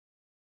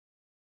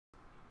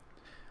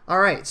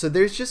Alright, so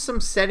there's just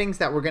some settings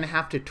that we're going to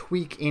have to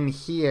tweak in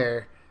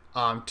here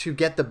to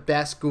get the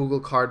best Google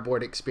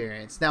Cardboard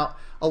experience. Now,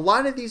 a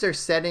lot of these are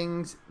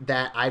settings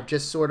that I've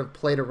just sort of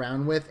played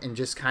around with and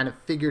just kind of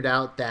figured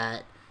out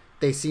that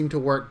they seem to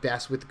work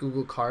best with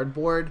Google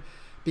Cardboard.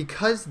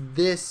 Because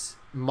this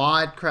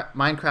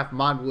Minecraft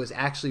mod was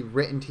actually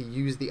written to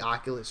use the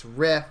Oculus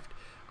Rift,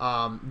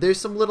 there's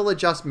some little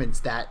adjustments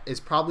that is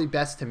probably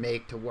best to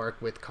make to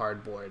work with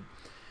Cardboard.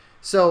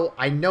 So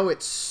I know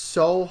it's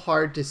so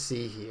hard to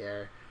see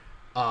here,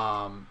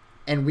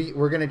 and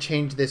we're going to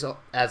change this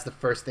as the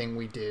first thing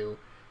we do.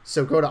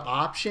 So go to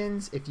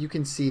Options, if you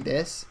can see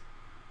this.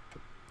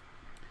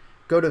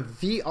 Go to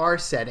VR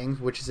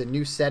Settings, which is a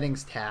new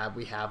settings tab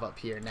we have up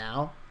here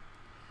now.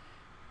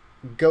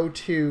 Go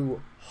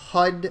to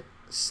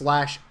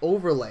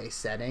HUD/overlay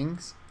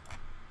settings,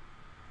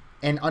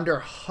 and under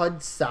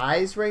HUD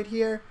size right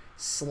here,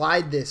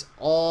 slide this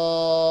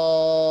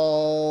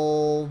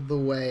all the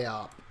way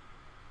up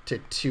to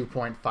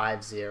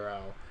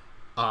 2.50.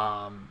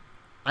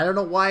 I don't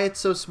know why it's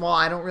so small.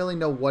 I don't really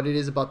know what it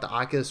is about the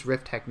Oculus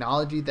Rift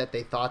technology that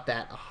they thought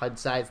that a HUD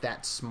size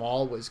that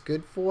small was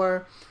good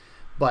for.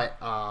 But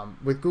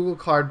with Google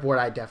Cardboard,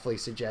 I definitely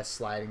suggest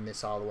sliding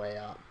this all the way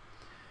up.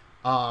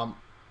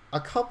 A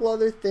couple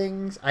other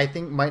things I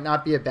think might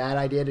not be a bad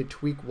idea to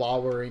tweak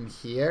while we're in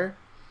here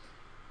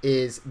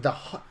is the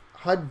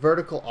HUD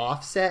Vertical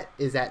Offset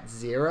is at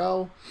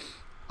 0.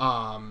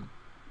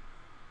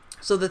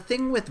 So the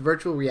thing with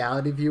virtual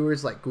reality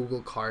viewers like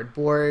Google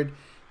Cardboard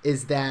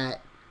is that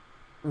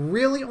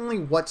really only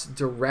what's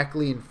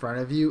directly in front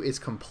of you is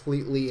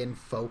completely in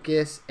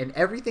focus, and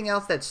everything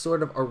else that's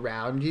sort of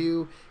around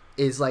you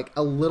is like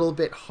a little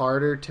bit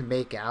harder to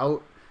make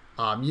out.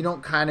 You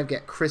don't kind of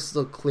get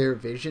crystal clear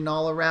vision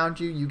all around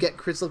you. You get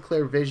crystal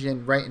clear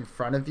vision right in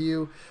front of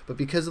you, but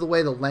because of the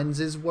way the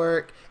lenses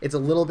work, it's a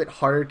little bit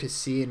harder to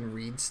see and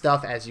read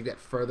stuff as you get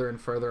further and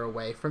further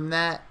away from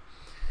that.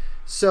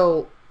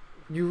 So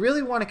you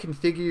really want to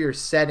configure your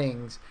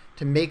settings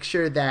to make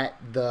sure that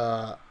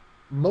the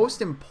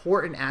most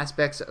important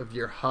aspects of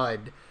your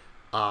HUD,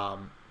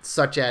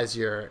 such as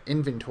your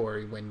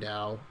inventory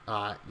window,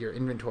 your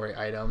inventory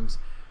items,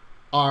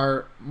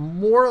 are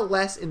more or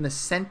less in the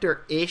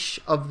center-ish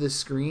of the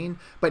screen,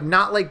 but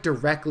not like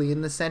directly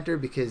in the center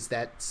because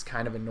that's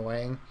kind of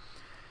annoying.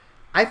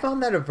 I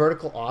found that a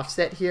vertical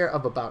offset here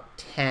of about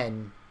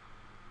 10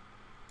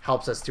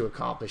 helps us to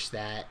accomplish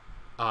that.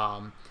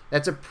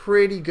 That's a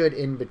pretty good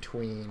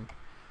in-between.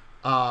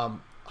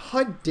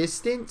 HUD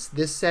Distance,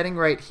 this setting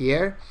right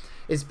here,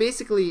 is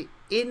basically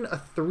in a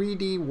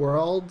 3D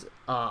world,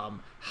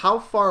 how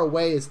far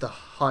away is the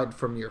HUD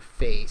from your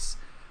face?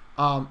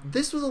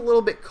 This was a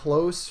little bit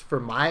close for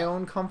my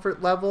own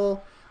comfort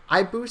level.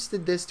 I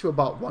boosted this to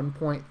about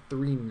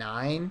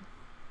 1.39,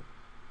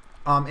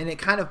 and it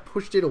kind of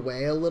pushed it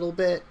away a little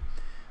bit.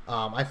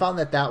 I found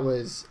that that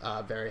was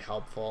very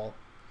helpful.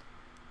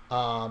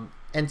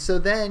 And so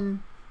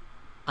then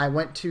I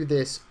went to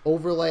this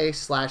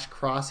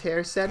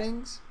overlay/crosshair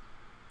settings,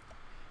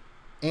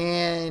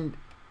 and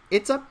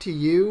it's up to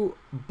you,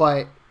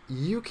 but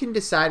you can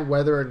decide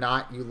whether or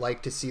not you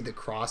like to see the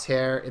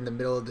crosshair in the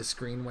middle of the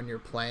screen when you're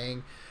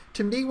playing.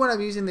 To me, when I'm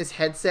using this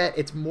headset,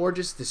 it's more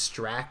just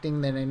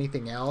distracting than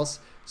anything else.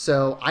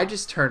 So I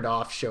just turned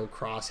off show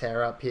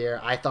crosshair up here.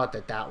 I thought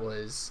that that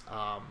was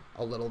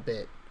a little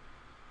bit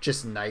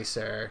just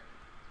nicer.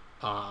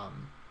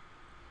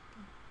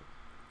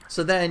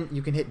 So then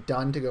you can hit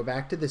done to go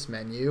back to this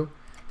menu,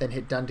 then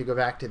hit done to go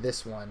back to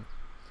this one.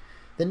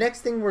 The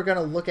next thing we're going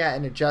to look at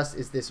and adjust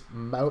is this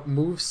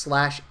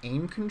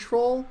move/aim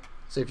control.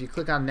 So if you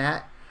click on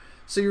that,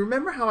 so you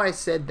remember how I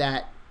said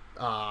that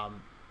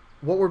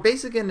what we're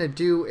basically going to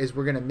do is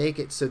we're going to make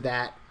it so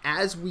that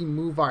as we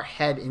move our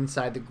head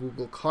inside the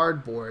Google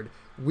Cardboard,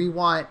 we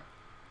want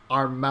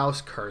our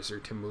mouse cursor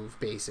to move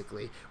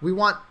basically. We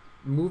want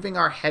moving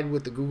our head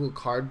with the Google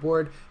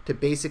Cardboard to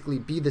basically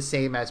be the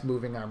same as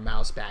moving our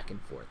mouse back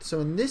and forth.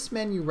 So in this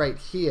menu right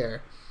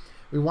here,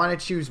 we want to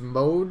choose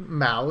mode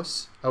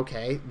mouse.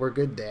 Okay, we're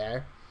good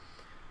there.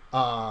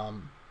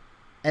 And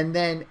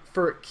then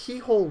for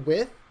keyhole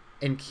width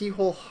and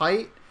keyhole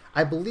height,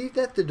 I believe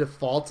that the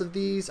defaults of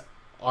these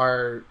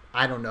are,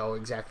 I don't know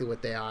exactly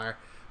what they are,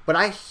 but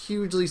I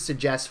hugely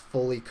suggest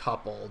fully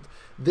coupled.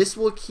 This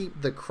will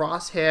keep the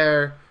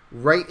crosshair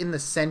right in the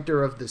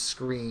center of the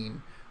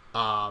screen.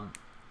 And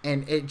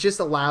it just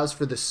allows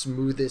for the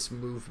smoothest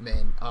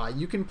movement.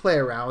 You can play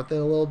around with it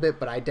a little bit,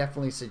 but I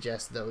definitely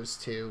suggest those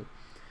two.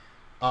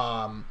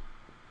 Decouple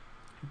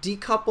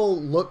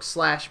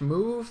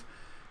look/move.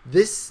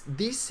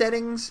 These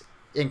settings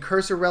in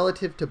cursor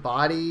relative to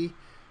body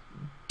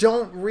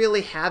don't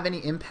really have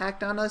any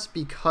impact on us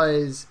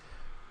because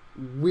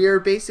we're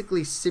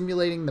basically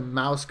simulating the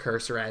mouse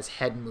cursor as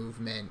head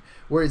movement,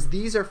 whereas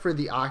these are for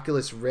the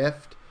Oculus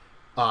Rift,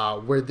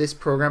 where this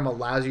program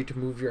allows you to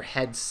move your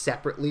head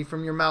separately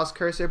from your mouse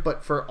cursor.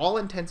 But for all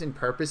intents and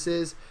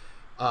purposes,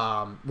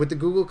 with the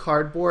Google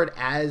Cardboard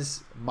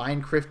as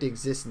Minecraft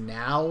exists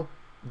now,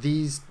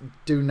 these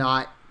do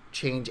not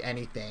change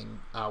anything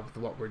with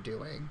what we're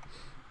doing.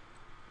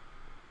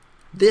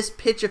 This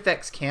pitch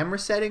effects camera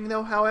setting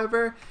though,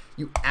 however,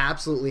 you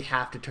absolutely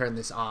have to turn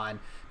this on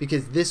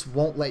because this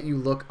won't let you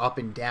look up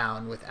and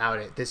down without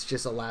it. This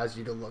just allows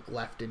you to look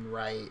left and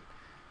right.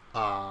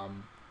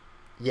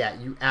 Yeah,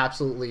 you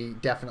absolutely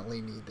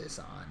definitely need this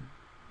on.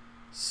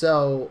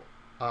 So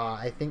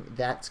I think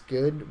that's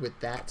good with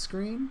that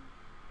screen.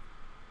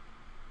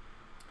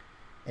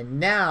 And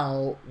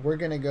now we're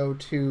going to go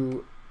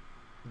to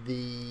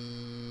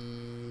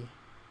the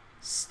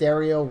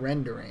stereo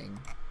rendering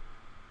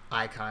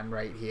icon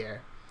right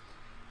here.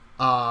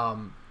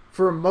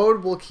 For a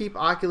mode, we'll keep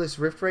Oculus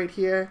Rift right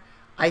here.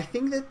 I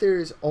think that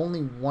there's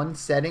only one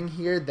setting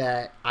here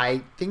that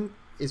I think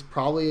is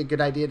probably a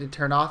good idea to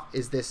turn off,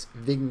 is this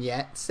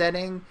vignette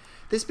setting.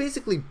 This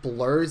basically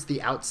blurs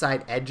the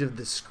outside edge of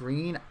the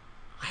screen.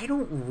 I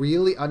don't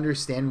really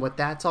understand what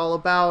that's all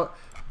about,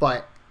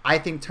 but I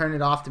think turn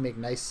it off to make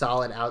nice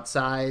solid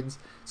outsides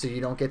so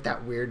you don't get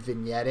that weird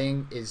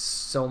vignetting is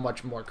so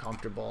much more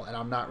comfortable, and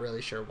I'm not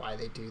really sure why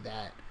they do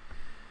that.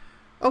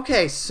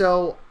 Okay,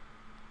 so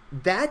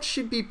that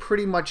should be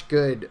pretty much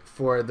good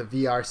for the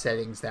VR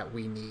settings that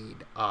we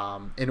need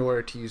in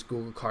order to use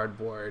Google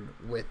Cardboard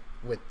with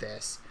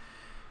this.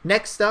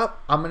 Next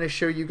up, I'm going to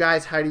show you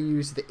guys how to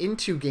use the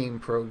Into Game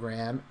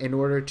program in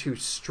order to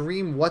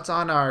stream what's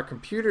on our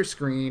computer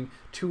screen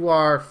to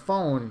our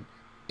phone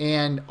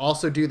and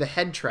also do the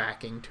head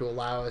tracking to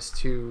allow us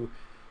to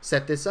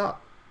set this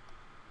up.